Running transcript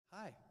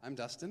Hi, I'm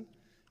Dustin.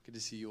 Good to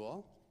see you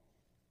all.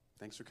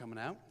 Thanks for coming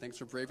out. Thanks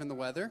for braving the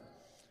weather.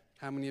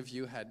 How many of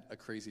you had a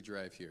crazy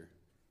drive here?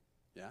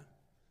 Yeah?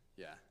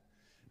 Yeah.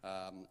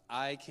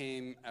 I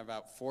came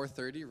about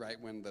 4:30, right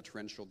when the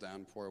torrential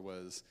downpour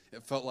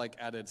it felt like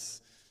at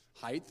its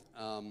height.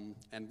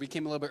 And we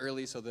came a little bit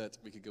early so that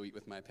we could go eat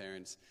with my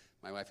parents.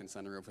 My wife and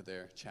son are over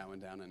there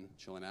chowing down and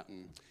chilling out.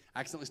 And I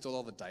accidentally stole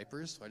all the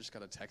diapers, so I just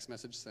got a text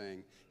message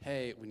saying,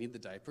 hey, we need the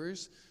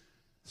diapers.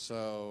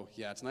 So,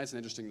 yeah, tonight's an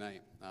interesting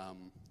night.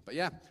 But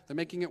yeah, they're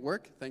making it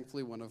work.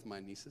 Thankfully, one of my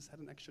nieces had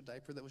an extra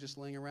diaper that was just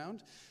laying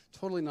around.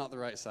 Totally not the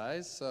right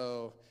size.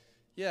 So,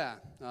 yeah,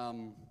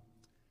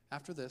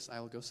 after this, I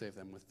will go save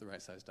them with the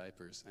right size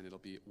diapers, and it'll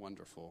be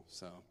wonderful.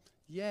 So,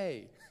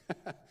 yay.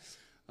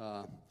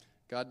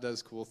 God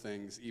does cool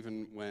things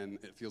even when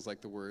it feels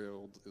like the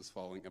world is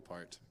falling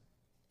apart.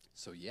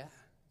 So, yeah.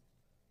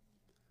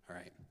 All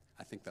right,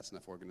 I think that's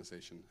enough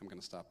organization. I'm going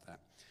to stop that.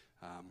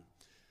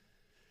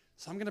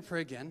 So I'm going to pray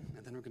again,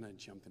 and then we're going to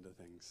jump into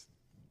things.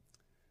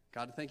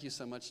 God, thank you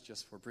so much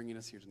just for bringing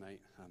us here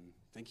tonight.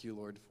 Thank you,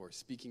 Lord, for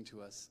speaking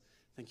to us.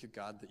 Thank you,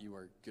 God, that you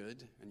are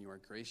good, and you are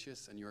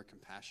gracious, and you are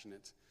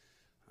compassionate.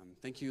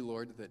 Thank you,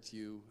 Lord, that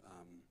you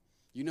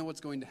know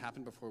what's going to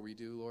happen before we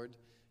do, Lord,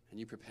 and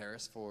you prepare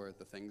us for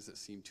the things that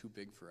seem too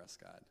big for us,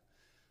 God.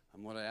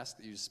 Lord, I ask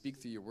that you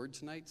speak through your word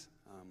tonight.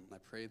 I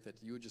pray that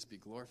you would just be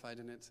glorified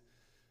in it.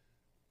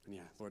 And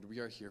yeah, Lord, we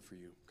are here for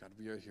you. God,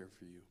 we are here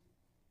for you.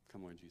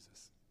 Come, Lord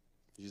Jesus.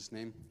 In Jesus'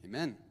 name,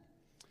 amen.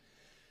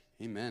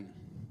 Amen.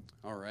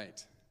 All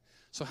right.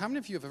 So how many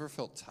of you have ever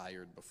felt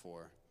tired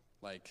before?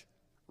 Like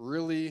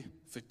really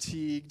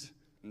fatigued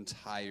and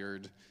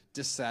tired,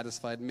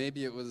 dissatisfied?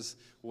 Maybe it was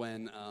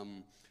when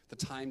the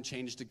time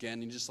changed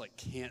again and you just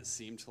can't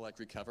seem to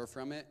recover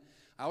from it.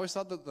 I always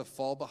thought that the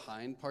fall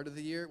behind part of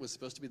the year was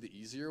supposed to be the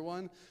easier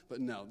one, but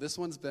no, this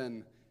one's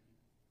been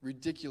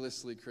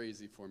ridiculously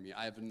crazy for me.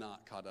 I have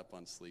not caught up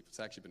on sleep. It's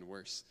actually been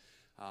worse.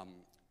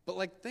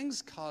 But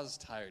things cause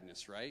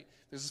tiredness, right?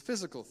 There's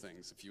physical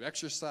things. If you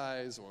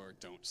exercise or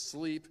don't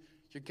sleep,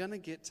 you're going to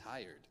get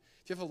tired.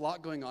 If you have a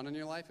lot going on in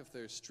your life, if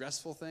there's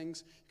stressful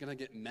things, you're going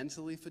to get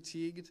mentally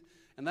fatigued.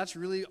 And that's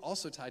really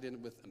also tied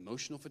in with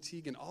emotional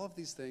fatigue. And all of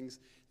these things,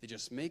 they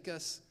just make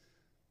us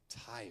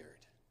tired.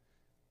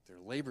 They're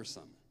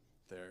laborsome.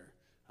 They're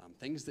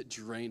things that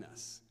drain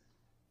us.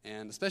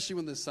 And especially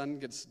when the sun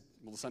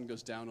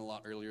goes down a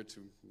lot earlier to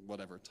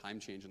whatever, time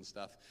change and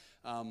stuff.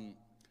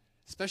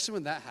 Especially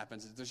when that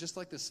happens, there's just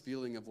this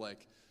feeling of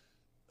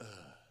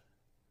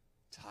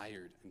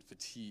tired and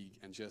fatigue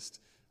and just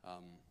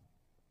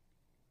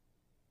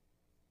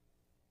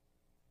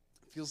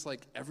it feels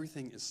like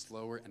everything is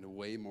slower and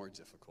way more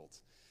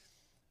difficult.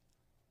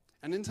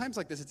 And in times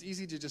like this, it's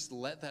easy to just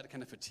let that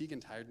kind of fatigue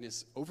and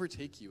tiredness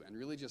overtake you and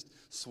really just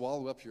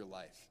swallow up your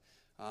life.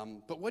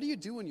 But what do you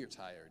do when you're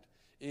tired?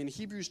 In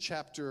Hebrews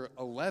chapter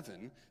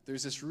 11,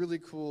 there's this really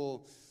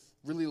cool,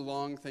 really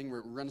long thing where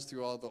it runs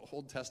through all the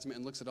Old Testament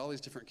and looks at all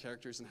these different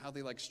characters and how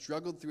they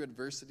struggled through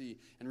adversity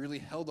and really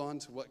held on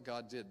to what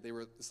God did.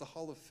 It's the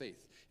hall of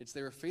faith.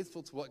 They were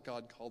faithful to what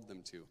God called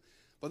them to.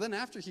 But then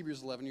after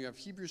Hebrews 11, you have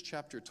Hebrews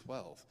chapter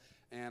 12.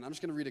 And I'm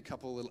just going to read a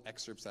couple little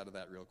excerpts out of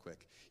that real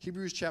quick.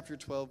 Hebrews chapter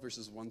 12,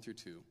 verses 1 through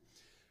 2.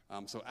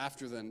 So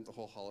after then the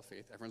whole hall of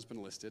faith, everyone's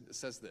been listed. It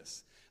says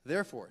this: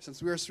 Therefore,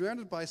 since we are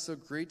surrounded by so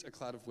great a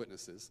cloud of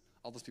witnesses,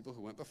 all those people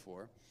who went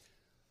before,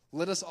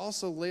 let us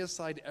also lay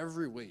aside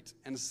every weight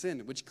and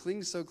sin which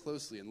clings so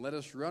closely, and let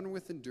us run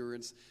with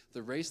endurance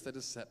the race that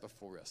is set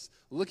before us,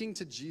 looking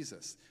to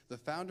Jesus, the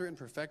founder and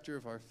perfecter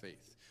of our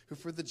faith, who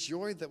for the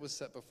joy that was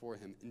set before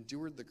him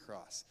endured the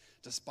cross,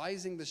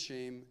 despising the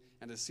shame,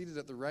 and is seated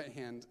at the right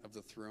hand of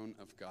the throne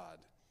of God.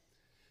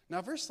 Now,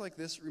 a verse like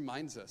this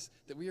reminds us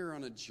that we are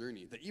on a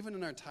journey, that even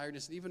in our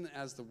tiredness, and even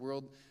as the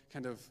world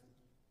kind of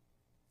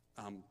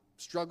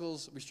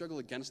we struggle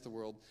against the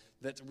world,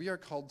 that we are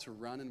called to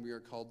run and we are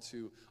called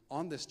to,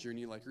 on this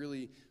journey,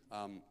 really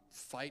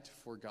fight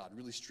for God,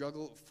 really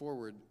struggle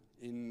forward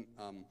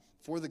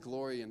for the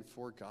glory and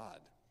for God.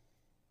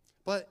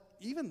 But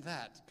even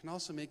that can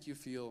also make you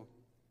feel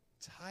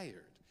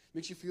tired,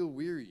 makes you feel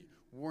weary,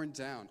 worn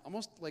down,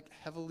 almost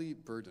heavily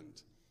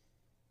burdened.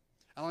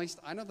 At least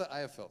I know that I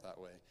have felt that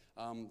way.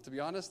 To be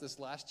honest, this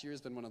last year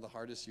has been one of the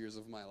hardest years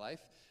of my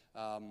life.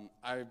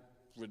 I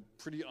would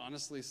pretty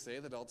honestly say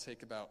that I'll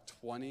take about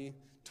 20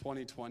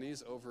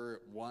 2020s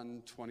over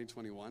one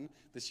 2021.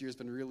 This year has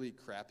been really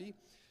crappy.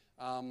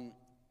 And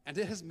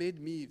it has made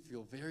me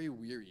feel very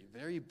weary,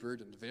 very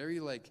burdened, very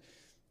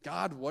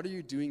God, what are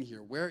you doing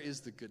here? Where is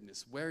the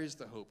goodness? Where is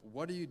the hope?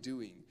 What are you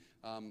doing?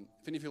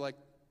 If any of you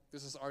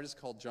there's this artist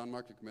called John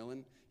Mark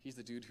McMillan. He's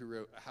the dude who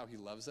wrote How He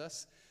Loves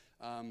Us.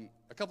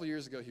 A couple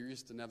years ago, he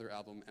released another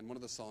album, and one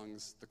of the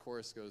songs, the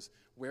chorus goes,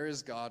 "Where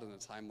is God in a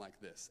time like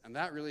this?" And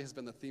that really has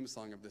been the theme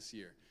song of this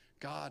year.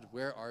 God,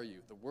 where are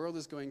you? The world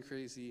is going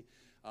crazy.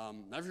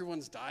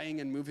 Everyone's dying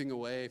and moving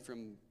away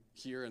from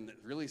here, and it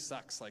really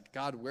sucks.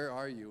 God, where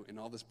are you in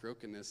all this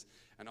brokenness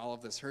and all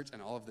of this hurt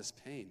and all of this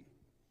pain?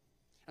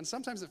 And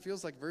sometimes it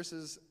feels like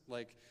verses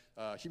like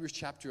Hebrews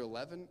chapter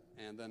 11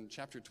 and then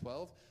chapter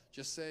 12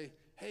 just say,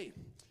 hey,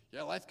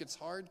 yeah, life gets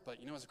hard, but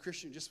as a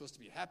Christian, you're just supposed to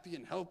be happy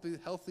and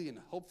healthy and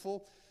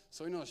hopeful.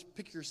 So,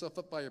 pick yourself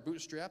up by your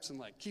bootstraps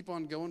and keep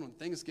on going when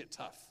things get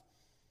tough.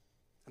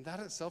 And that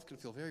itself can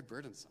feel very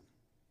burdensome.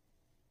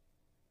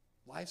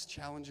 Life's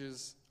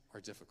challenges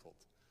are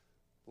difficult.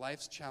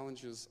 Life's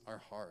challenges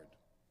are hard.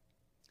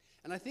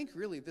 And I think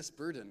really this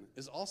burden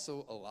is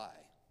also a lie.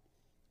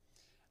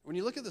 When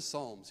you look at the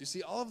Psalms, you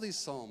see all of these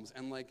Psalms,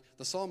 and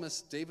the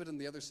psalmist, David and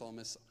the other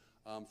psalmists,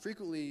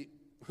 frequently,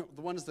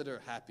 the ones that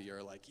are happy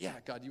are like, yeah,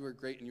 God, you are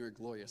great and you are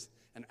glorious.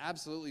 And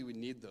absolutely we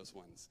need those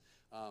ones.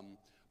 But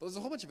there's a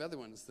whole bunch of other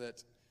ones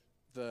that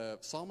the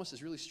psalmist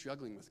is really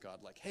struggling with God.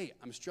 Like, hey,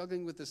 I'm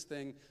struggling with this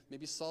thing.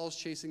 Maybe Saul's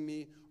chasing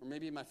me, or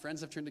maybe my friends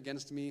have turned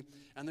against me,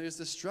 and there's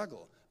this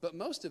struggle. But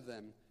most of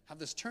them have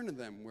this turn in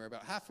them where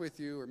about halfway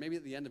through, or maybe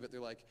at the end of it, they're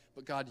like,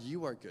 but God,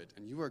 you are good,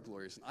 and you are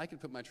glorious, and I can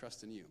put my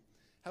trust in you.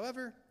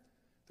 However,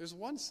 there's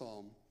one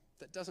psalm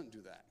that doesn't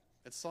do that.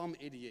 It's Psalm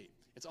 88.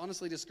 It's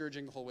honestly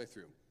discouraging the whole way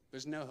through.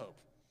 There's no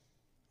hope.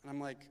 And I'm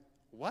like,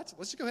 what?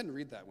 Let's just go ahead and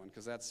read that one,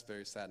 because that's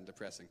very sad and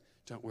depressing.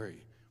 Don't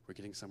worry, we're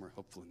getting somewhere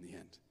hopeful in the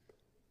end.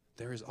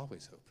 There is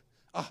always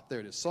hope.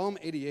 There it is, Psalm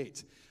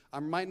 88. I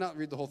might not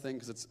read the whole thing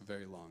because it's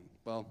very long.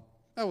 Well,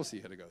 we'll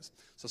see how it goes.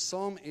 So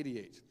Psalm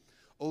 88.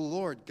 O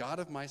Lord, God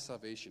of my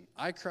salvation,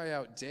 I cry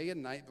out day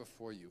and night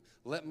before you.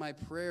 Let my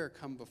prayer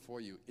come before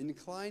you.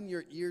 Incline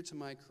your ear to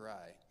my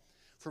cry.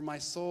 For my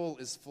soul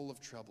is full of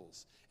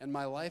troubles, and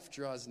my life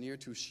draws near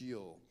to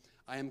Sheol.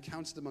 I am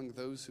counted among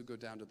those who go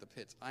down to the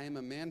pit. I am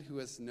a man who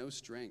has no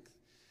strength,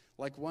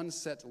 like one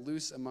set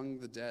loose among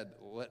the dead,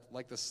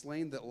 like the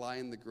slain that lie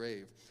in the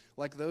grave,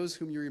 like those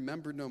whom you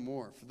remember no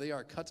more, for they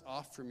are cut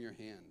off from your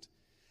hand.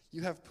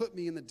 You have put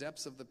me in the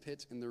depths of the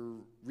pit, in the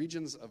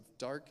regions of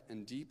dark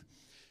and deep.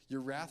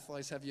 Your wrath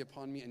lies heavy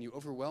upon me, and you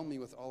overwhelm me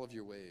with all of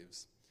your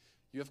waves.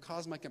 You have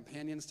caused my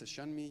companions to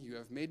shun me. You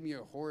have made me a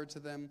horror to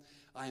them.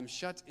 I am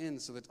shut in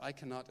so that I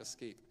cannot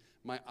escape.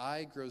 My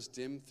eye grows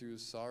dim through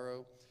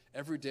sorrow.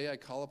 Every day I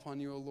call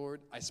upon you, O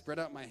Lord. I spread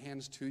out my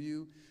hands to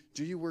you.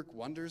 Do you work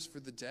wonders for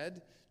the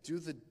dead? Do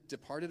the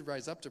departed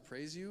rise up to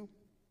praise you?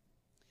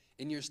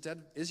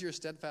 Is your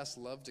steadfast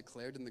love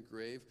declared in the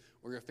grave,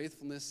 or your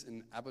faithfulness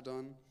in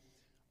Abaddon?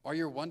 Are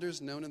your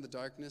wonders known in the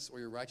darkness, or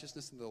your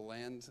righteousness in the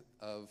land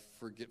of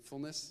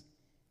forgetfulness?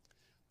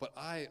 But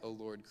I, O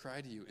Lord,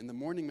 cry to you. In the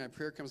morning my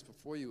prayer comes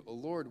before you. O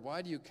Lord,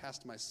 why do you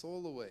cast my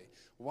soul away?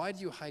 Why do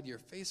you hide your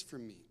face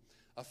from me?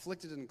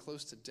 Afflicted and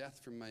close to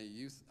death from my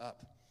youth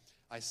up.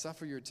 I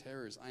suffer your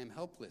terrors. I am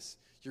helpless.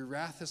 Your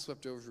wrath has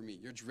swept over me.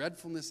 Your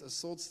dreadfulness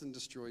assaults and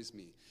destroys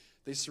me.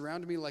 They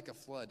surround me like a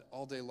flood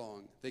all day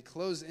long. They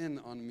close in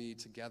on me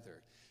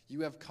together.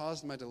 You have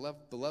caused my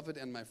beloved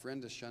and my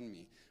friend to shun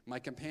me. My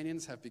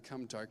companions have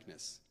become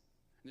darkness.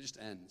 And it just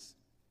ends.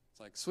 It's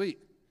like, sweet.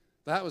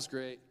 That was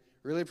great.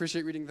 Really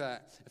appreciate reading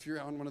that. If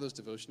you're on one of those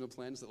devotional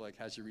plans that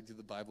has you read through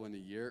the Bible in a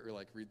year, or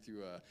read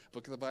through a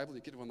book of the Bible,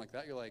 you get one like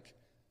that, you're like,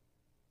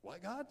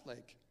 what, God?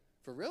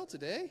 For real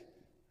today?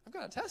 I've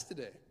got a test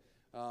today.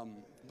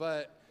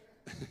 But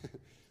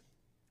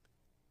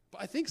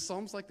I think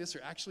Psalms like this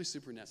are actually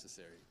super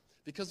necessary,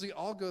 because we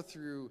all go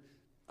through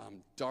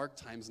dark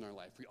times in our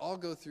life. We all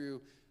go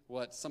through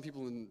what some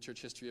people in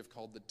church history have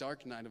called the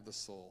dark night of the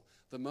soul,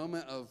 the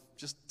moment of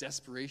just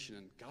desperation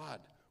and,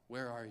 God,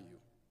 where are you?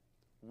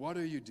 What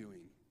are you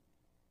doing?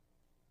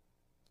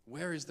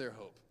 Where is there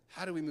hope?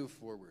 How do we move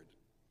forward?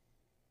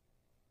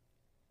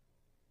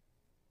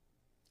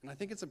 And I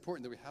think it's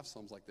important that we have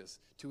psalms like this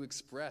to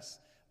express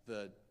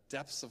the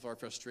depths of our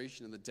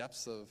frustration and the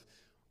depths of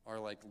our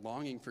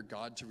longing for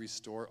God to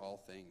restore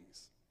all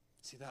things.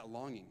 See, that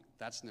longing,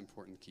 that's an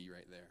important key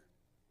right there.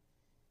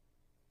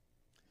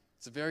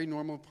 It's a very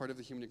normal part of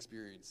the human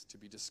experience to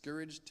be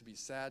discouraged, to be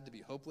sad, to be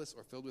hopeless,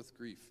 or filled with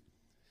grief.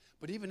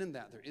 But even in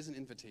that, there is an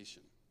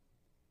invitation.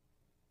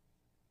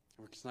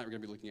 Tonight we're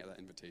going to be looking at that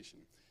invitation.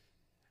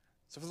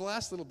 So for the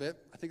last little bit,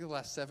 I think the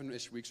last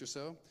 7-ish weeks or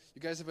so,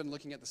 you guys have been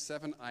looking at the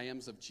 7 I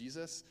Ams of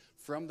Jesus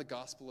from the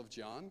Gospel of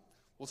John.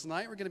 Well,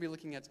 tonight we're going to be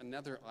looking at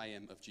another I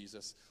Am of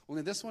Jesus.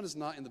 Only this one is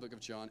not in the book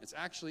of John. It's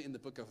actually in the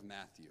book of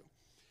Matthew.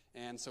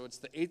 And so it's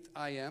the 8th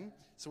I Am.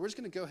 So we're just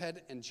going to go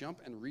ahead and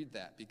jump and read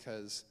that,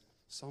 because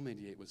Psalm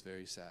 88 was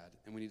very sad,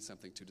 and we need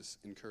something to just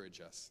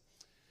encourage us.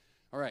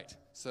 All right,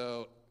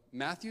 so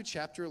Matthew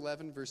chapter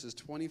 11, verses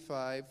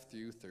 25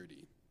 through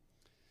 30.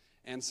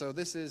 And so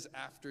this is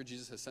after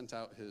Jesus has sent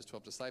out his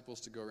 12 disciples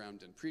to go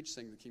around and preach,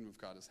 saying the kingdom of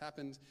God has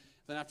happened.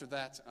 Then after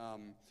that,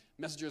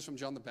 messengers from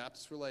John the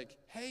Baptist were like,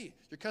 hey,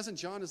 your cousin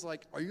John is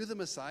like, are you the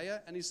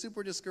Messiah? And he's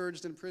super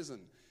discouraged in prison.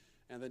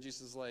 And then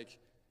Jesus is like,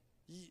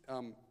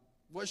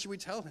 what should we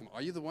tell him?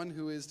 Are you the one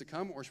who is to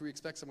come, or should we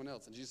expect someone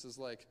else? And Jesus is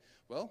like,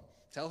 well,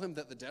 tell him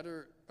that the dead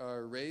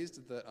are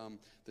raised,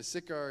 the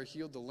sick are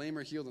healed, the lame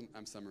are healed. And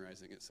I'm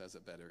summarizing. It says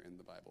it better in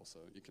the Bible, so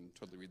you can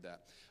totally read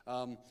that.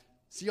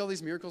 See all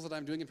these miracles that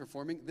I'm doing and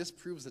performing? This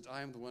proves that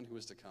I am the one who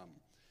is to come.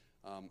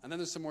 And then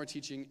there's some more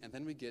teaching, and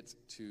then we get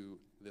to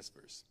this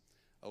verse,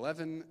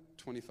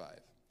 11:25.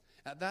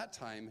 At that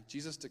time,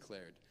 Jesus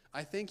declared,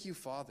 I thank you,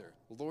 Father,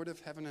 Lord of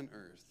heaven and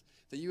earth,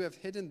 that you have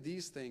hidden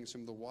these things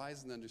from the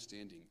wise and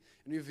understanding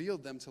and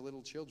revealed them to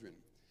little children.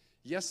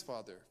 Yes,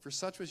 Father, for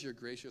such was your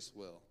gracious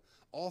will.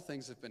 All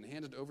things have been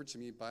handed over to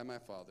me by my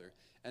Father,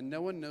 and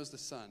no one knows the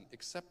Son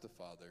except the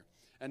Father,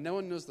 and no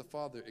one knows the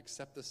Father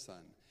except the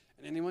Son,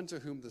 and anyone to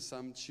whom the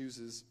Son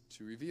chooses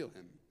to reveal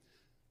him.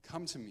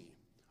 Come to me,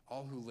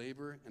 all who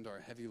labor and are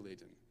heavy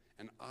laden,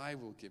 and I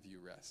will give you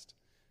rest.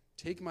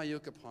 Take my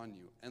yoke upon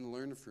you and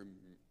learn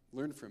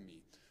from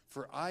me,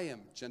 for I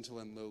am gentle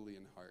and lowly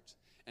in heart,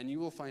 and you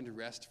will find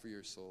rest for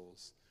your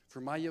souls.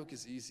 For my yoke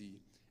is easy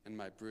and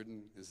my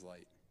burden is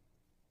light.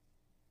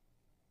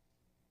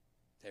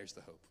 There's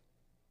the hope.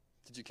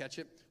 Did you catch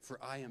it? For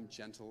I am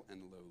gentle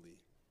and lowly.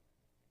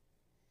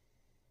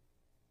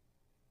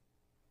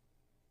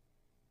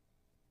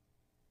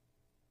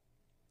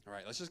 All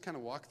right, let's just kind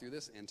of walk through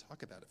this and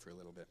talk about it for a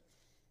little bit.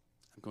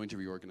 I'm going to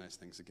reorganize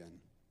things again.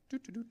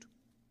 Doot.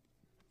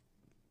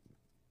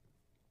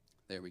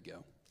 There we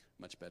go.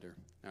 Much better.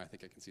 Now I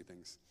think I can see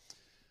things.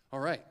 All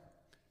right.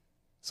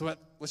 So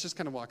let's just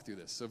kind of walk through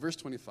this. So verse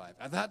 25.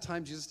 At that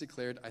time Jesus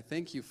declared, I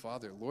thank you,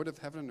 Father, Lord of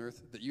heaven and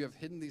earth, that you have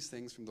hidden these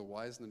things from the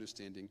wise and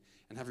understanding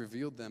and have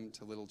revealed them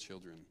to little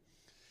children.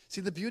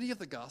 See, the beauty of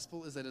the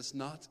gospel is that it's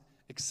not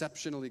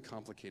exceptionally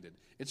complicated.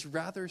 It's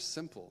rather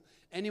simple.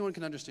 Anyone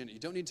can understand it. You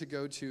don't need to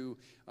go to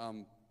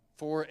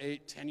 4,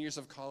 8, 10 years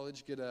of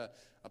college, get a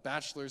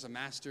bachelor's, a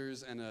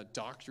master's, and a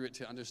doctorate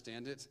to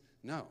understand it.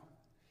 No.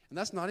 And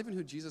that's not even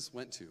who Jesus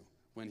went to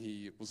when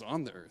he was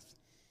on the earth.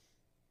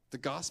 The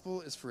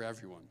gospel is for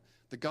everyone.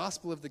 The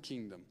gospel of the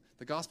kingdom.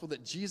 The gospel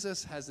that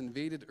Jesus has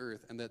invaded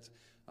earth and that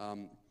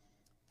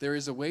there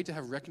is a way to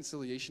have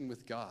reconciliation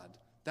with God.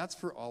 That's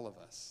for all of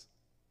us.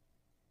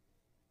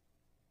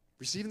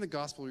 Receiving the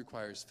gospel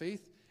requires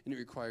faith and it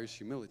requires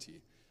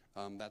humility.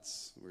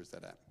 Where's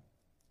that at?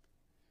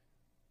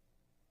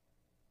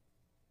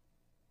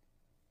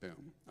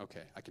 Boom.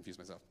 Okay, I confused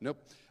myself. Nope.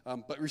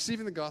 But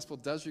receiving the gospel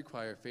does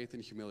require faith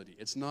and humility.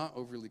 It's not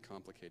overly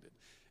complicated.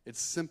 It's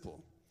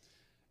simple.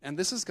 And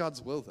this is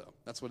God's will, though.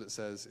 That's what it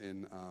says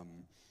in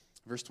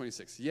verse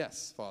 26.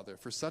 Yes, Father,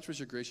 for such was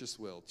your gracious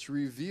will, to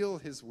reveal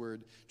his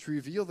word, to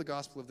reveal the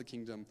gospel of the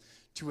kingdom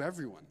to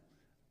everyone,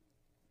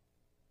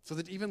 so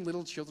that even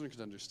little children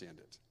could understand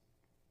it.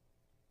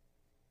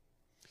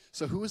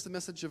 So who is the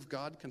message of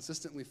God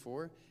consistently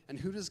for, and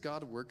who does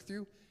God work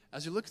through?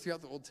 As you look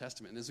throughout the Old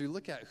Testament, and as we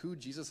look at who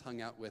Jesus hung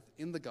out with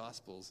in the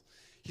Gospels,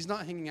 he's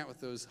not hanging out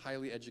with those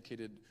highly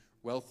educated,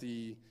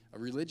 wealthy,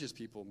 religious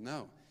people.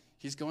 No.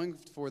 He's going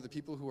for the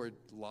people who are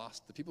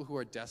lost, the people who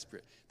are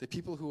desperate, the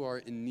people who are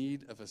in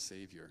need of a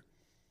Savior.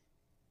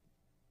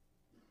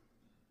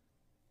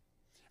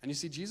 And you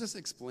see, Jesus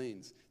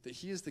explains that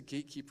he is the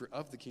gatekeeper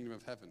of the kingdom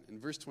of heaven. In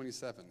verse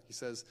 27, he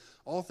says,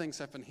 all things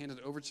have been handed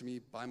over to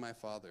me by my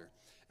Father,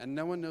 and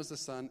no one knows the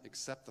Son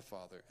except the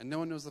Father, and no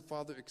one knows the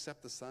Father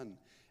except the Son,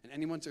 and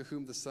anyone to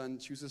whom the Son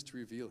chooses to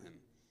reveal him.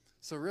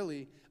 So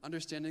really,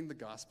 understanding the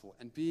gospel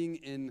and being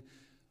in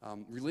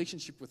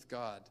relationship with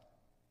God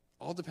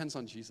all depends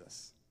on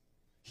Jesus.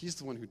 He's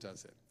the one who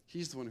does it.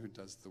 He's the one who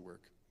does the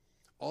work.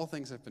 All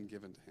things have been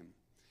given to him.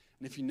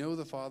 And if you know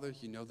the Father,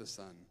 you know the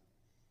Son.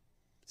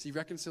 See,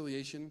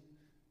 reconciliation,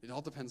 it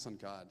all depends on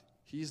God.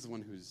 He's the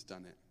one who's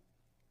done it.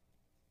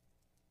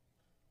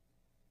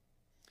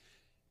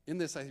 In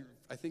this,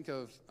 I think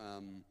of,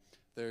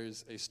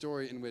 there's a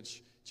story in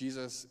which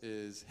Jesus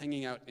is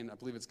hanging out in, I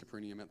believe it's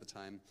Capernaum at the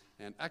time,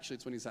 and actually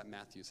it's when he's at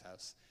Matthew's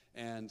house.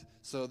 And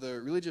so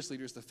the religious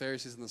leaders, the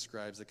Pharisees and the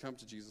scribes, they come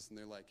to Jesus and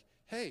they're like,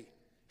 hey,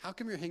 how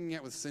come you're hanging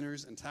out with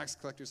sinners and tax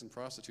collectors and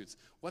prostitutes?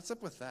 What's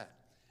up with that?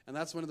 And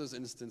that's one of those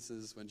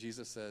instances when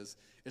Jesus says,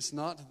 it's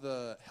not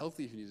the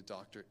healthy who need a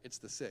doctor, it's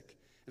the sick.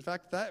 In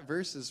fact, that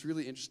verse is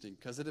really interesting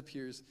because it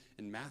appears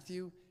in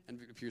Matthew,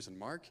 and it appears in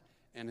Mark,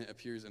 and it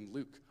appears in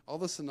Luke. All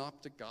the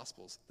synoptic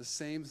gospels, the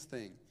same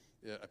thing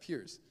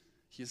appears.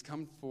 He has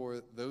come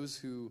for those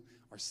who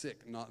are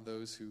sick, not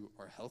those who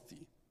are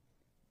healthy.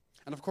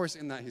 And of course,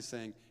 in that he's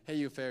saying, hey,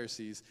 you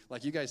Pharisees,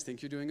 like you guys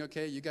think you're doing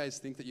okay? You guys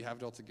think that you have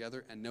it all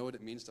together and know what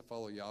it means to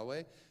follow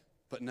Yahweh?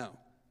 But no,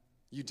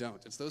 you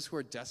don't. It's those who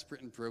are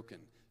desperate and broken.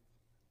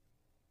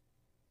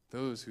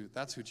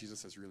 That's who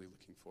Jesus is really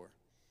looking for.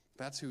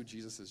 That's who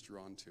Jesus is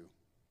drawn to.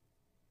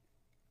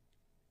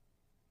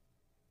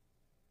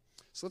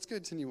 So let's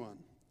continue on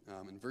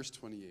in verse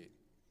 28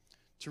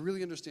 to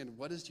really understand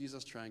what is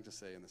Jesus trying to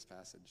say in this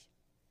passage.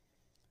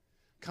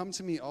 Come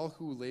to me, all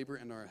who labor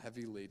and are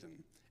heavy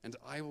laden, and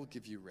I will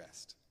give you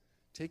rest.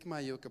 Take my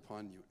yoke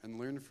upon you and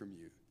learn from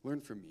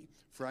me,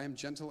 for I am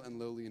gentle and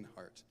lowly in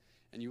heart,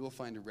 and you will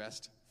find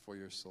rest for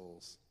your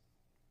souls.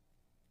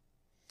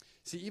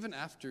 See, even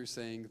after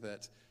saying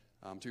that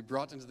to be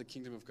brought into the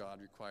kingdom of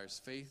God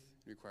requires faith,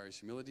 requires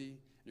humility,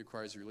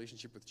 requires a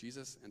relationship with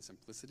Jesus and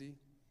simplicity,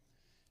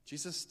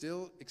 Jesus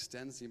still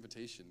extends the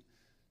invitation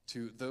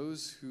to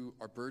those who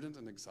are burdened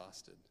and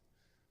exhausted,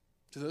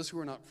 to those who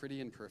are not pretty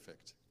and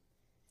perfect.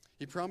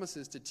 He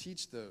promises to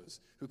teach those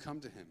who come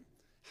to him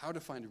how to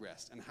find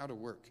rest and how to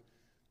work.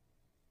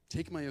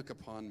 Take my yoke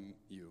upon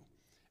you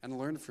and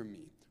learn from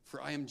me,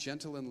 for I am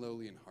gentle and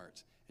lowly in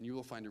heart, and you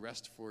will find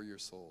rest for your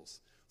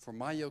souls. For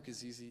my yoke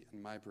is easy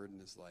and my burden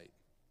is light.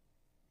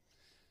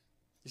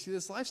 You see,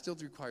 this life still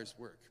requires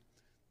work.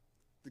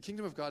 The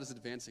kingdom of God is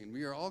advancing, and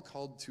we are all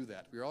called to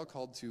that. We are all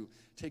called to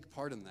take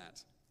part in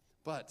that.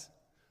 But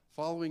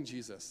following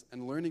Jesus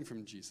and learning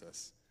from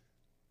Jesus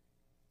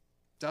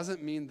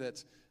doesn't mean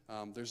that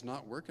there's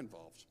not work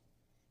involved.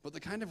 But the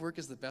kind of work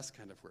is the best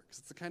kind of work. It's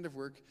the kind of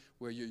work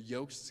where you're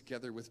yoked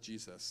together with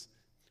Jesus.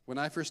 When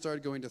I first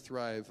started going to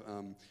Thrive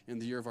in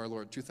the year of our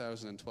Lord,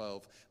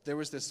 2012, there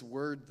was this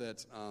word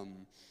that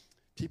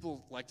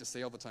people like to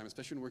say all the time,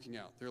 especially when working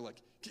out. They're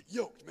like, get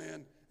yoked,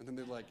 man. And then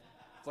they like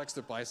flex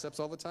their biceps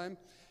all the time.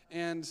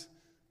 And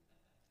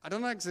I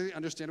don't actually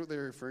understand what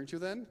they're referring to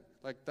then.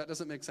 Like, that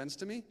doesn't make sense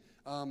to me.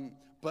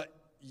 But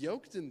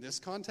yoked in this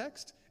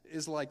context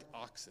is like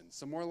oxen.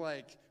 So more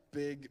like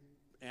big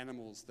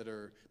animals that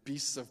are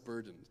beasts of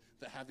burden,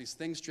 that have these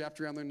things strapped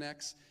around their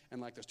necks,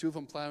 and like there's two of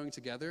them plowing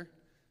together.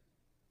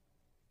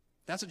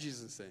 That's what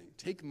Jesus is saying.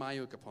 Take my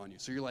yoke upon you.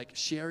 So you're like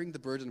sharing the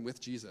burden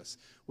with Jesus,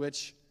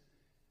 which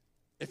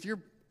if you're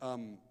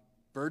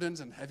burdened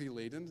and heavy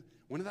laden,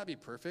 wouldn't that be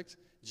perfect?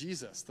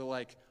 Jesus,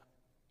 the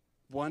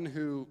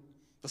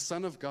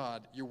Son of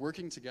God, you're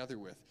working together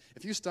with.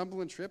 If you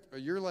stumble and trip, or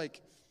you're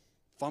like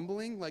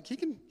fumbling, like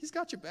he's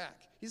got your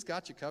back. He's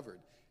got you covered.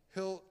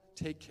 He'll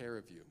take care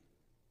of you.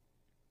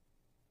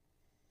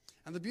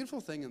 And the beautiful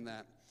thing in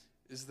that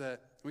is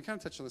that, we kind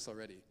of touched on this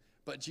already,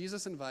 but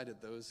Jesus invited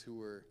those who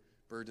were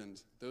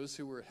burdened, those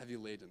who were heavy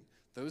laden,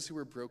 those who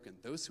were broken,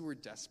 those who were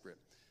desperate,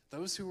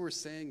 those who were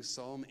saying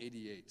Psalm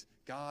 88,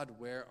 God,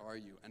 where are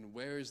you? And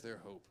where is their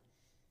hope?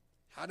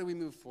 How do we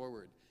move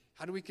forward?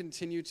 How do we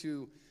continue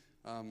to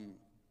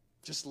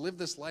just live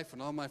this life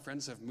when all my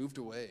friends have moved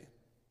away?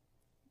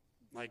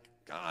 Like,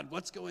 God,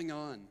 what's going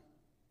on?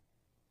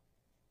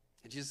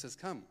 And Jesus says,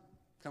 come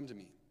to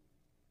me.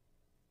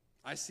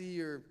 I see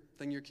your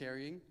thing you're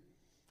carrying.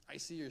 I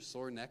see your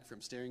sore neck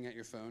from staring at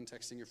your phone,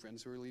 texting your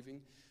friends who are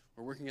leaving,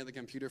 or working at the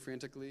computer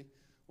frantically,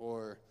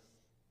 or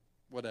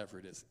whatever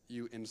it is.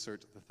 You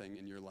insert the thing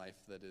in your life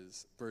that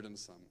is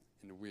burdensome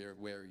and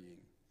wearying.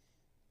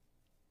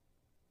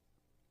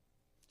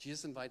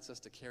 Jesus invites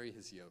us to carry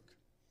his yoke.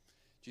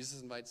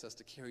 Jesus invites us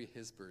to carry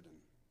his burden.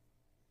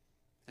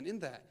 And in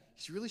that,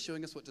 he's really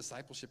showing us what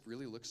discipleship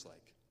really looks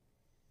like.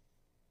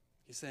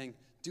 He's saying,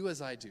 do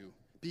as I do.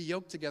 Be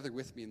yoked together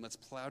with me, and let's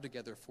plow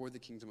together for the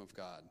kingdom of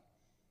God.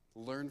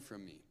 Learn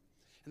from me.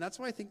 And that's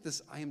why I think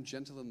this I am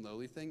gentle and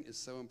lowly thing is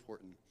so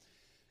important.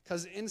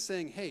 Because in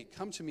saying, hey,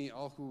 come to me,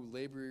 all who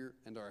labor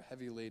and are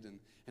heavy laden,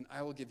 and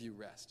I will give you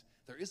rest,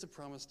 there is a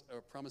promise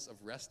of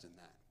rest in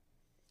that.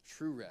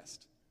 True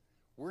rest.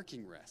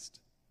 Working rest,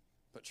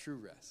 but true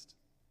rest.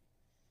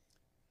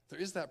 There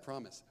is that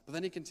promise. But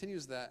then he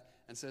continues that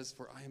and says,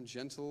 for I am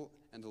gentle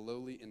and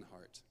lowly in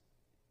heart.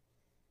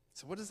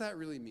 So what does that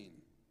really mean?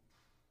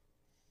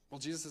 Well,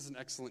 Jesus is an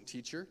excellent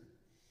teacher,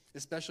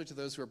 especially to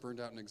those who are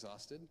burned out and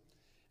exhausted.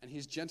 And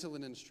he's gentle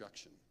in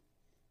instruction.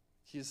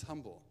 He is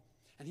humble.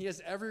 And he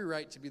has every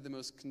right to be the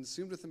most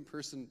consumed with him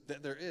person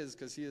that there is,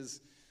 because he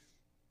is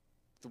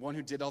the one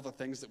who did all the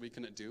things that we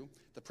couldn't do,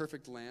 the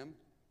perfect lamb.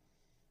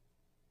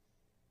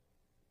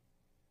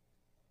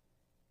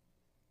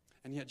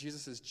 And yet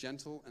Jesus is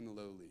gentle and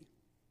lowly.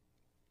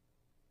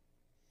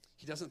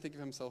 He doesn't think of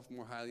himself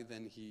more highly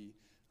than he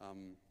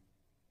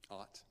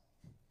ought.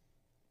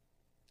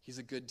 He's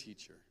a good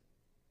teacher.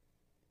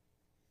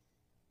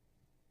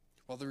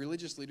 While the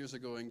religious leaders are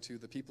going to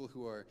the people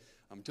who are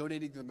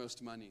donating the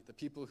most money, the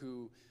people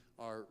who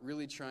are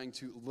really trying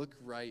to look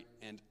right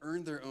and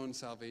earn their own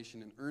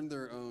salvation and earn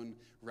their own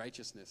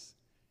righteousness,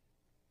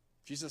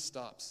 Jesus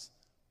stops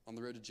on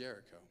the road to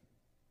Jericho.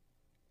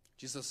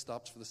 Jesus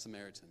stops for the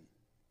Samaritan.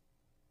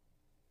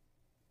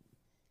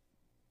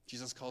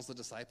 Jesus calls the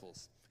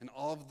disciples, and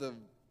all of the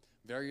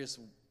various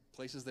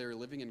places they were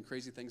living and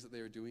crazy things that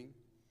they were doing.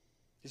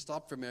 He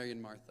stopped for Mary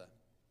and Martha.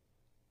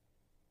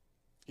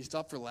 He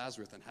stopped for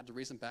Lazarus and had to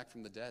raise him back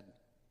from the dead.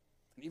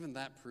 And even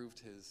that proved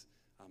his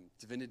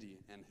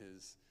divinity and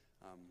his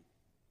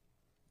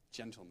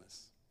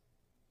gentleness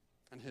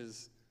and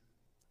his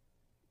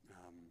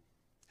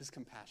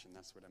compassion.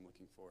 That's what I'm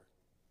looking for.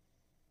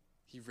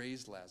 He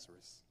raised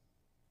Lazarus.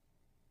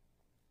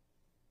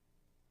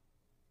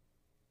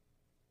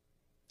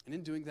 And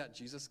in doing that,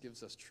 Jesus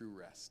gives us true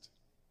rest.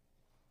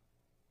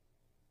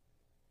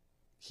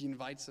 He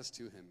invites us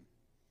to him.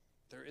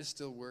 There is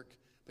still work,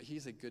 but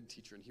he's a good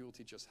teacher, and he will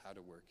teach us how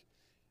to work.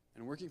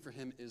 And working for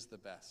him is the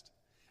best.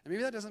 And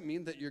maybe that doesn't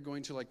mean that you're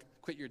going to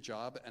quit your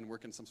job and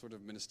work in some sort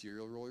of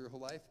ministerial role your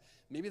whole life.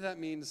 Maybe that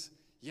means,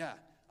 yeah,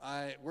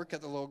 I work at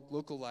the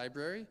local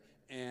library,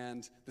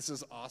 and this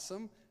is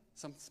awesome.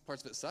 Some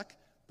parts of it suck,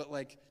 but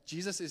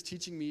Jesus is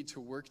teaching me to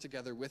work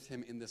together with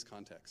him in this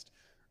context.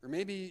 Or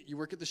maybe you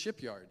work at the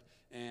shipyard,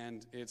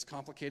 and it's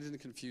complicated and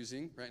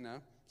confusing right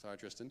now. Sorry,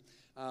 Tristan.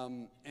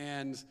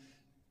 And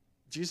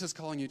Jesus is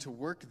calling you to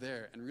work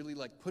there and really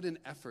put in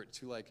effort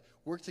to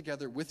work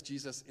together with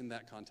Jesus in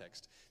that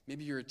context.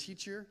 Maybe you're a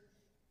teacher.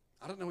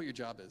 I don't know what your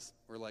job is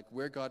or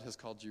where God has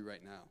called you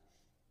right now.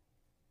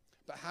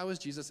 But how is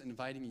Jesus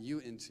inviting you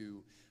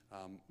into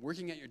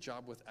working at your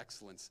job with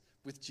excellence,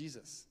 with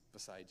Jesus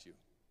beside you?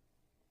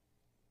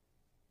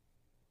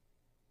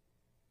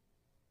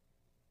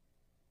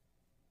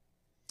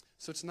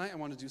 So tonight I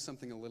want to do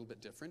something a little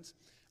bit different.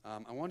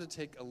 I want to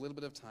take a little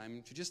bit of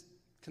time to just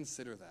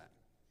consider that.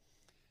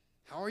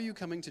 How are you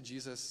coming to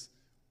Jesus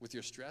with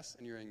your stress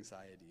and your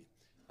anxiety?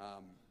 I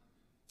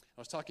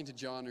was talking to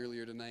John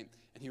earlier tonight,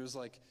 and he was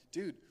like,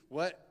 dude,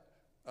 what?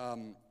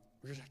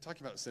 We were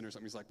talking about sin or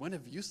something. He's like, when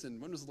have you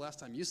sinned? When was the last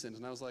time you sinned?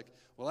 And I was like,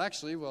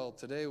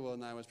 today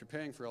when I was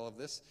preparing for all of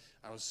this,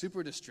 I was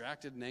super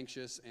distracted and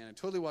anxious, and I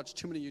totally watched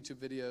too many YouTube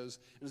videos,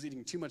 and was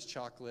eating too much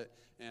chocolate,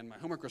 and my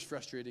homework was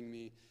frustrating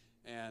me,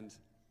 and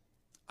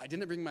I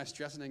didn't bring my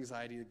stress and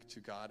anxiety to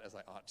God as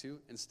I ought to.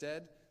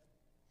 Instead,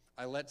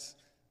 I let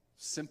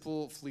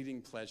simple,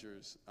 fleeting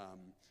pleasures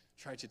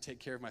try to take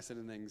care of my sin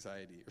and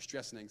anxiety, or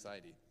stress and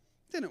anxiety.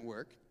 It didn't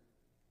work.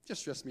 It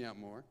just stressed me out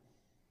more.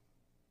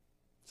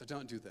 So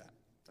don't do that.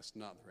 That's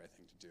not the right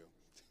thing to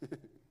do.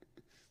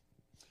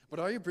 But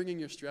are you bringing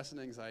your stress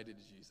and anxiety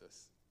to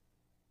Jesus?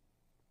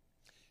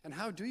 And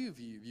how do you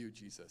view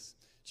Jesus?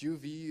 Do you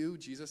view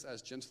Jesus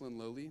as gentle and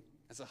lowly,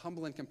 as a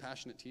humble and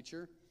compassionate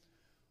teacher?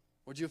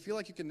 Or do you feel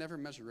like you can never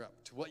measure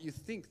up to what you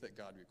think that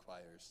God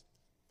requires?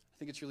 I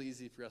think it's really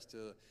easy for us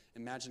to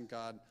imagine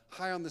God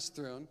high on this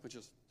throne, which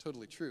is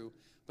totally true,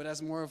 but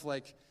as more of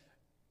like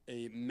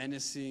a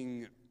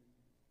menacing,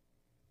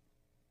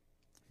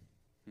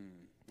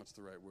 what's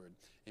the right word?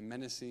 A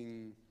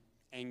menacing,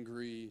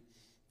 angry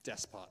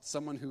despot.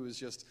 Someone who is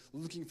just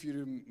looking for you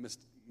to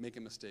make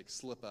a mistake,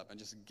 slip up, and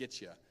just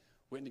get you.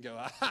 Waiting to go,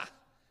 aha,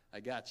 I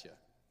got you.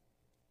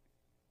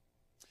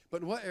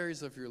 But in what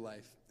areas of your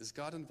life is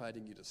God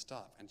inviting you to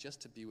stop and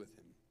just to be with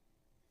him?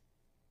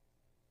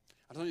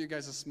 I don't know what your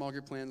guys' small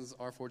group plans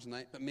are for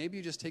tonight, but maybe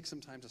you just take some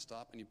time to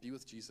stop and you be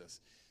with Jesus.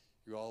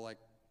 You all like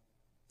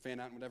fan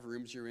out in whatever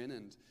rooms you're in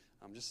and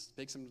just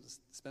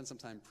spend some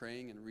time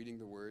praying and reading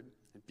the Word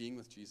and being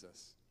with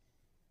Jesus.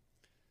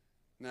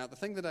 Now, the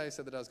thing that I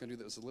said that I was going to do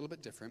that was a little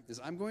bit different is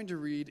I'm going to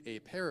read a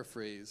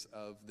paraphrase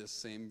of this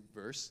same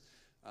verse,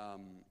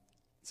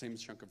 same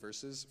chunk of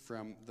verses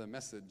from the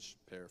Message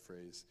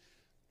paraphrase.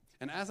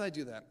 And as I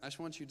do that, I just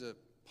want you to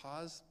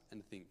pause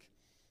and think.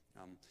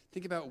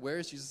 Think about, where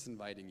is Jesus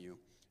inviting you?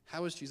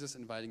 How is Jesus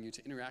inviting you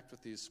to interact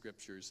with these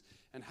scriptures?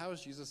 And how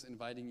is Jesus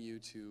inviting you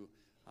to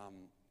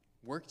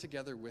work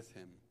together with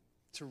him,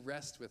 to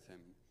rest with him,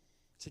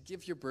 to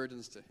give your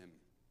burdens to him?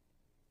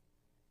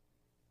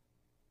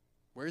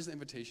 Where is the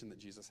invitation that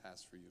Jesus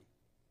has for you?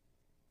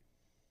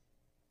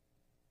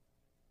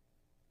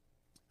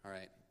 All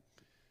right.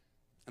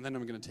 And then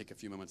I'm going to take a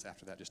few moments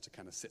after that just to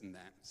kind of sit in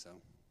that. So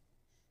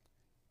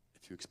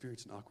if you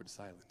experience an awkward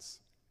silence,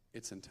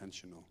 it's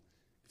intentional.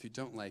 If you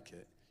don't like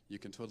it, you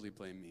can totally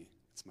blame me.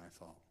 It's my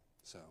fault.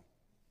 So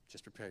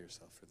just prepare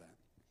yourself for that.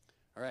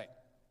 All right.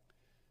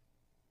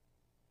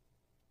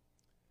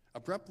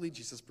 Abruptly,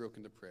 Jesus broke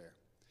into prayer.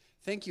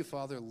 Thank you,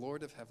 Father,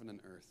 Lord of heaven and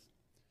earth.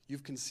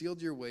 You've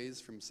concealed your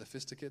ways from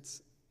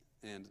sophisticates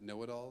and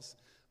know-it-alls,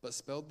 but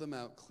spelled them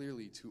out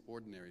clearly to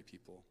ordinary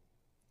people.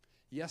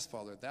 Yes,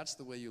 Father, that's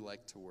the way you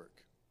like to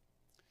work.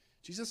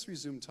 Jesus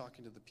resumed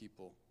talking to the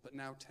people, but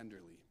now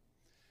tenderly.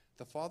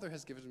 The Father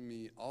has given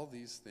me all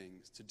these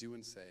things to do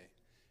and say.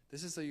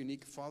 This is a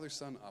unique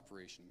Father-Son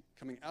operation,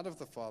 coming out of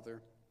the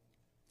Father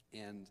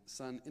and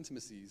Son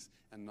intimacies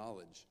and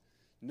knowledge.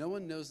 No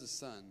one knows the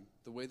Son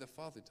the way the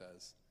Father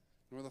does,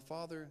 nor the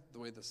Father the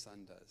way the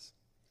Son does.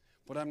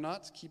 But I'm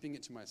not keeping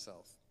it to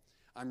myself.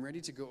 I'm ready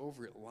to go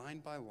over it line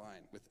by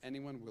line with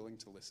anyone willing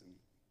to listen.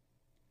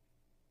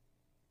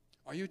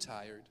 Are you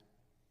tired,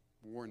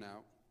 worn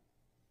out,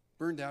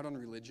 burned out on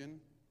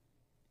religion?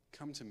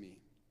 Come to me.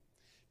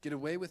 Get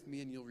away with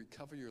me and you'll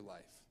recover your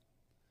life.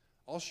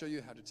 I'll show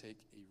you how to take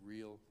a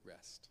real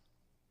rest.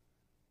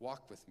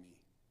 Walk with me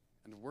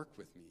and work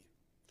with me.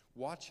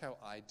 Watch how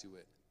I do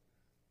it.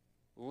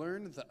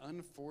 Learn the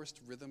unforced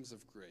rhythms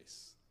of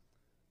grace.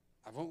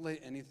 I won't lay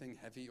anything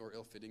heavy or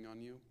ill-fitting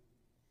on you.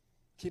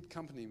 Keep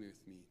company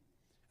with me,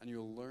 and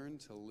you'll learn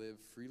to live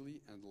freely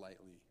and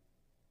lightly.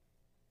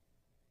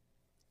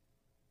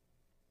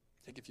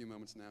 Take a few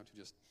moments now to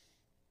just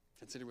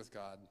consider with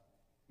God,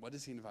 what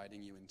is he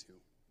inviting you into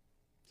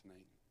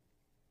tonight?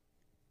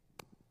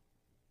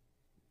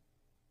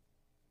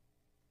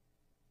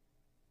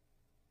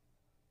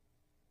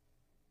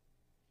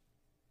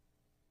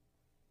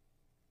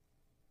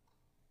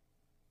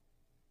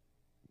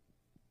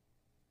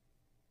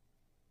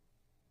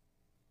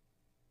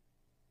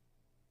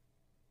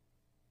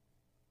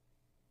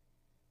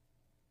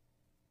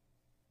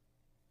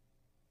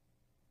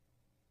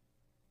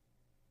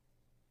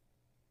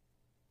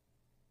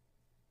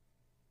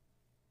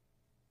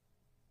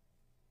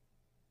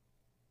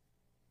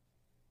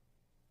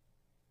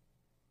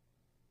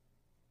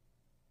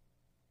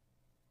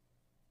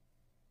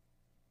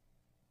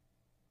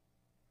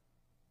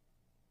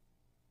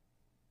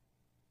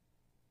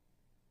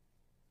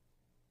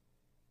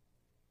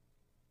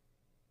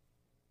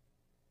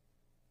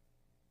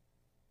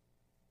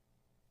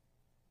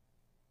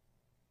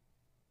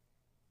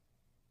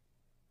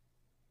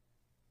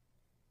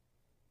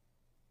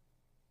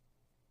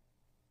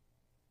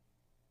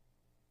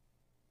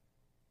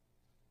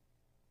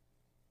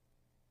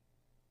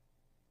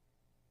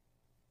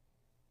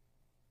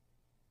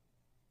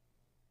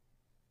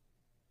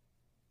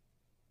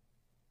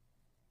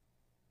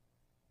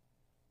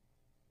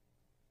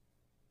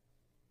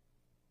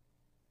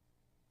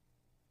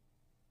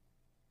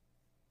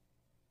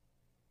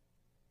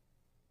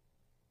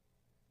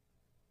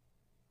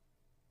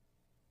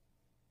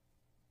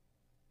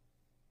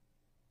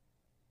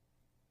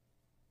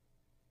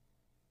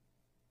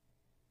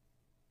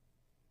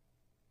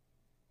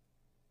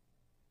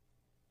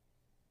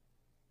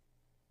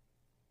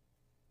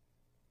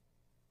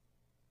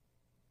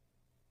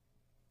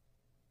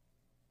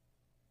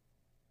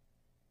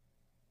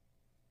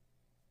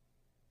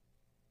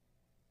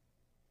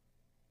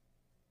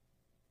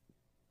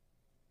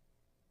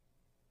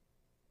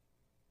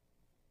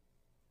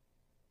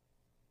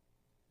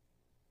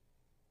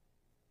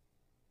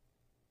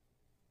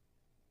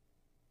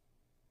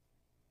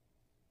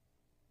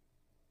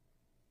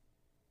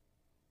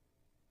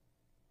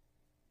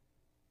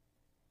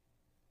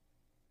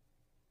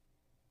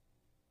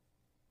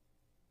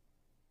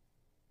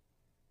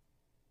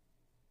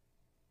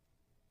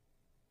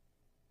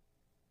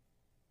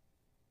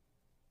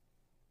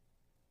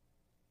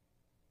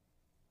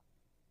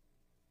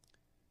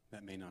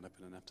 that may not have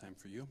been enough time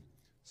for you.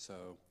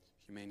 So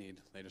you may need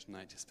later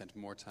tonight to spend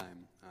more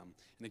time.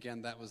 And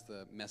again, that was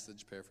the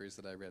Message paraphrase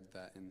that I read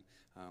that in.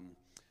 I'm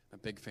a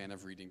big fan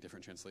of reading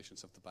different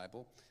translations of the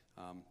Bible.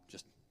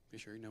 Just be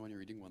sure you know when you're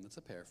reading one that's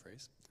a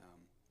paraphrase.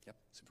 Yep,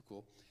 super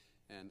cool.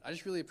 And I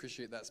just really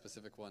appreciate that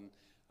specific one.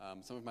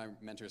 Some of my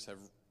mentors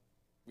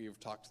we've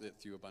talked it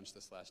through a bunch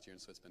this last year,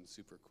 and so it's been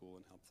super cool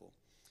and helpful.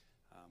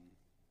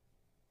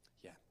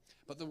 Yeah.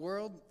 But the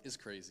world is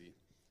crazy.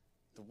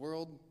 The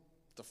world,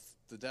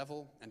 the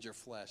devil, and your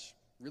flesh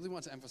really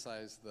want to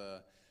emphasize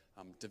the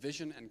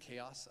division and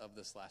chaos of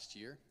this last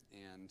year,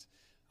 and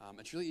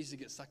it's really easy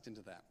to get sucked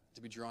into that,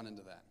 to be drawn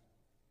into that.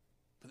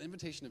 But the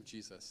invitation of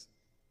Jesus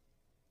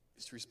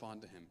is to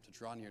respond to him, to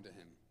draw near to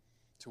him,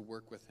 to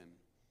work with him,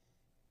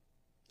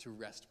 to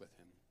rest with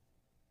him.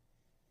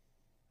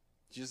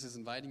 Jesus is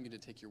inviting you to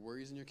take your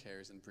worries and your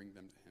cares and bring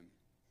them to him.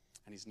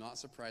 And he's not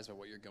surprised by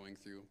what you're going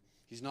through.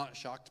 He's not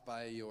shocked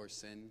by your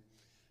sin.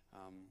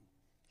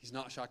 He's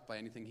not shocked by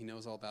anything. He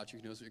knows all about you.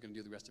 He knows what you're going to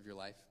do the rest of your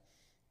life.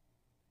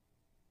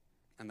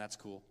 And that's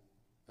cool.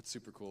 That's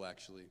super cool,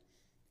 actually.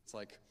 It's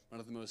like one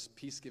of the most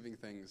peace-giving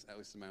things, at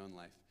least in my own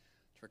life,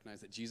 to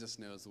recognize that Jesus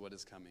knows what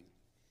is coming.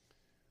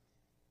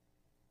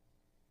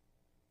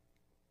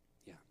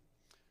 Yeah.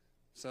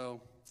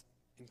 So,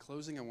 in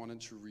closing, I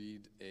wanted to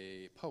read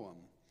a poem.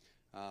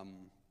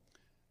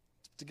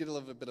 To get a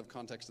little bit of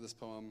context to this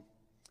poem,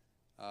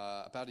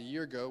 about a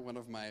year ago, one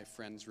of my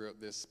friends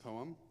wrote this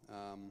poem,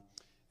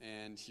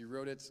 and he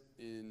wrote it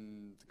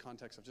in the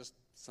context of just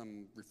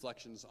some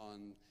reflections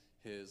on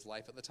his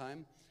life at the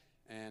time,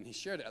 and he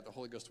shared it at the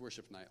Holy Ghost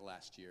Worship Night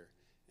last year,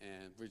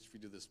 and we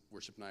do this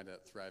worship night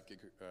at Thrive,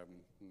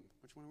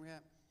 which one are we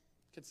at?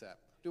 Kitsap.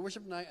 We do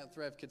worship night at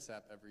Thrive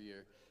Kitsap every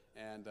year,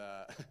 and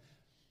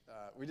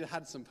we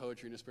had some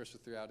poetry interspersed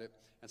throughout it,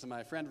 and so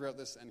my friend wrote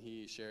this, and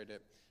he shared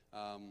it.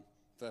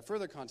 The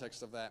further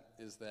context of that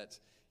is that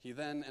he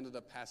then ended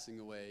up passing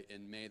away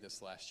in May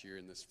this last year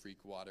in this freak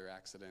water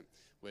accident,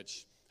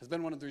 which has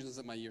been one of the reasons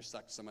that my year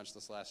sucked so much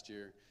this last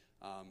year.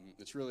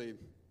 It's really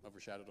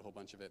overshadowed a whole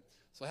bunch of it.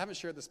 So I haven't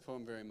shared this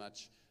poem very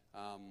much.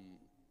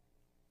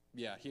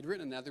 Yeah, he had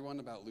written another one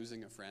about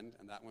losing a friend,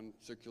 and that one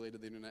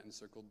circulated the internet and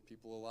circled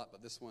people a lot,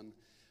 but this one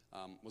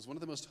was one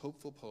of the most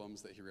hopeful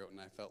poems that he wrote, and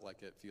I felt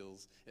like it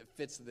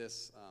fits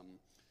this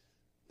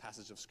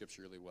passage of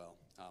Scripture really well.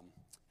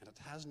 And it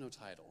has no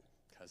title,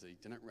 because he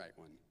didn't write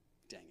one.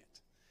 Dang it.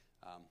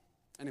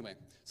 Anyway,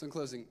 so in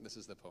closing, this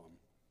is the poem.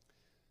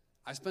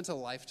 I spent a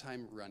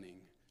lifetime running,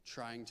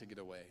 trying to get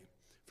away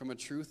from a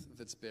truth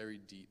that's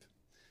buried deep.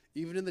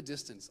 Even in the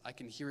distance, I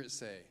can hear it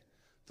say,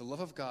 the love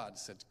of God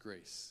sent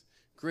grace,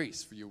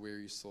 grace for your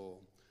weary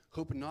soul.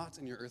 Hope not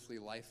in your earthly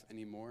life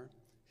anymore.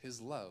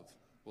 His love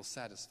will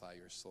satisfy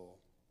your soul.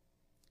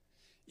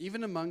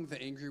 Even among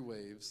the angry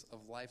waves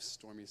of life's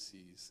stormy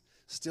seas,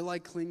 still I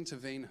cling to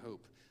vain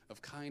hope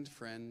of kind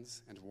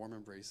friends and warm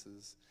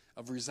embraces,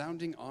 of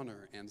resounding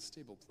honor and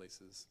stable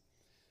places.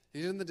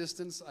 Yet in the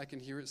distance I can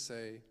hear it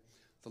say,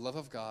 the love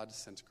of God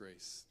sent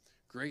grace,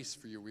 grace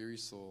for your weary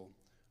soul.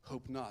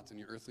 Hope not in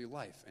your earthly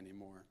life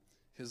anymore.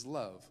 His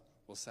love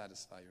will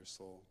satisfy your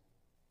soul.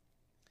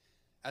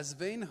 As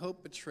vain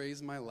hope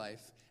betrays my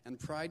life and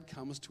pride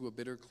comes to a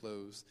bitter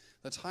close,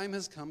 the time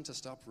has come to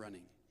stop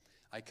running.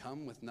 I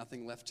come with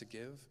nothing left to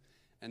give,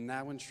 and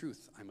now in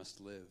truth I must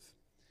live.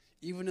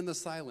 Even in the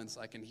silence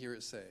I can hear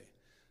it say,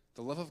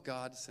 the love of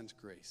God sent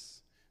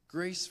grace,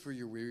 grace for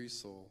your weary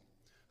soul.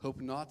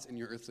 Hope not in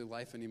your earthly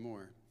life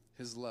anymore.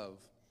 His love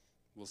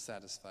will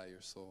satisfy your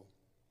soul.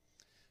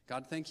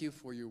 God, thank you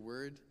for your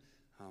word.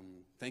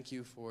 Thank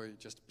you for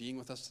just being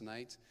with us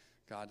tonight.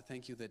 God,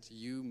 thank you that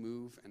you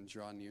move and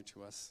draw near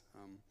to us.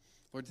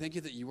 Lord, thank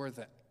you that you are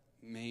the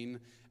main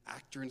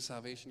actor in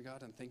salvation,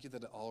 God, and thank you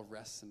that it all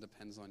rests and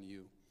depends on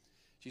you.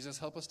 Jesus,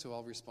 help us to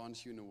all respond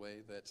to you in a way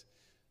that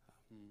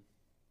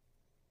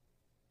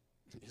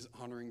is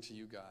honoring to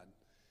you, God.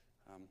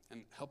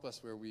 And help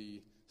us where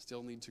we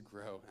still need to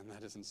grow, and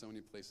that is in so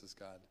many places,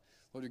 God.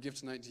 Lord, we give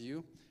tonight to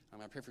you.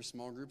 I pray for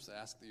small groups. I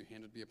ask that your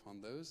hand would be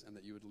upon those and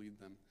that you would lead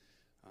them.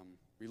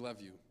 We love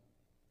you.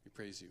 We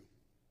praise you.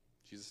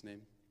 In Jesus'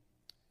 name,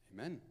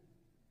 amen.